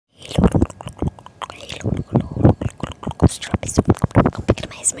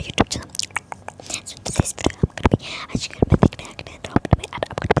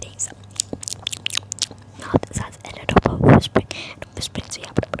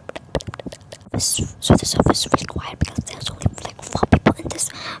So the server is really quiet because there's only like 4 people in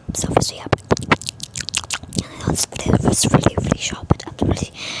this server. So yeah, this video was really short, but I'm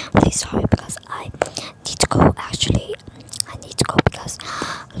really sorry because I need to go. Actually, I need to go because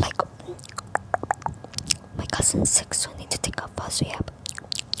like my cousin's sick, so I need to take off first. So yeah.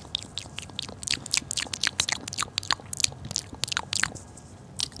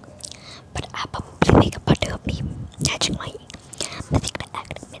 But I probably make a part of me catching my mythic the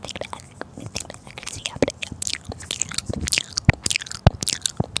act. So yeah, but yeah.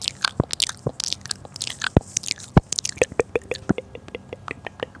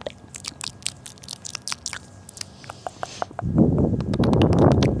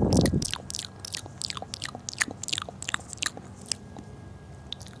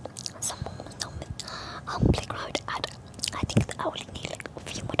 Some moments on playground, and I think that I only need like a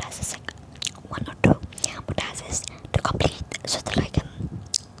few more tasks, like 1 or 2 more tasks to complete, so that I can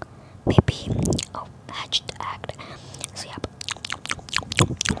maybe hatch the act. So yeah.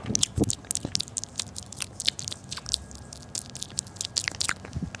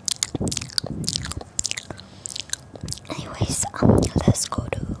 Anyways, let's go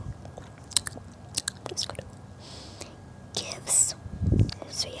to gifts.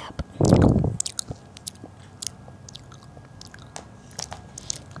 So yeah.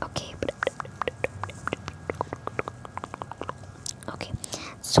 Okay. Okay.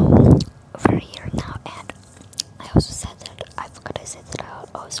 So we're here now, and I also said that I forgot I said that I'll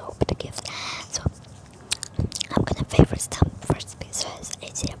also open the gifts. So I'm gonna favorite them first because it's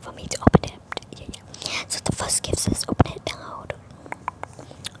easier for me to open it. Yeah. So the first gift says open it now.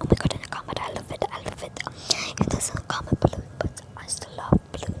 Oh my god, in a comment, I love it. It doesn't come a balloon, but I still love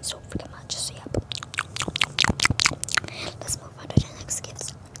balloons so freaking much. So yeah. Let's move on to the next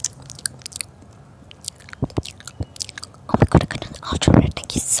gifts. Oh my god, I got an ultra rare.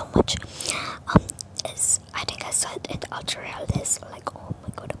 Thank you so much. I think I saw it in the ultra rare list. Like, oh my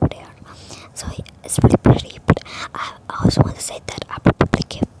god, over there. So it's really pretty. But I also want to say that I probably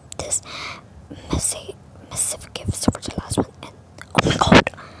give this massive gifts for the last one. And oh my god,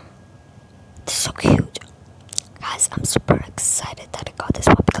 this is so cute, guys. I'm super excited that I got this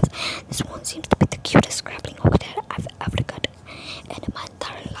one because this one seems to be the cutest grappling hook that I've ever got in my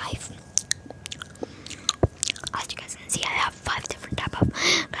entire life. As you guys can see, I have 5 different type of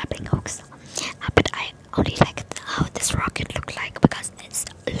grappling hooks, but I only like how this rocket looked like because it's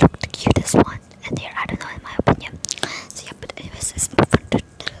looked the cutest one and there, I don't know, in my opinion. So yeah, but anyways, let's move on to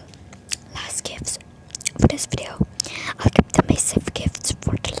the last gifts for this video. I'll keep the massive gifts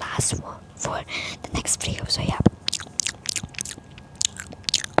for the last one for the next video. So yeah.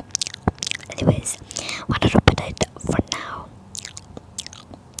 Anyways, wanna open it for now.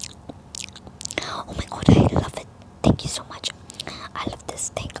 Oh my god, I love it. Thank you so much. I love this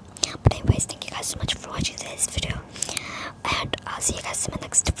thing. But anyways, thank you guys so much for watching this video, and I'll see you guys in my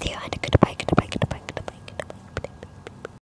next video. And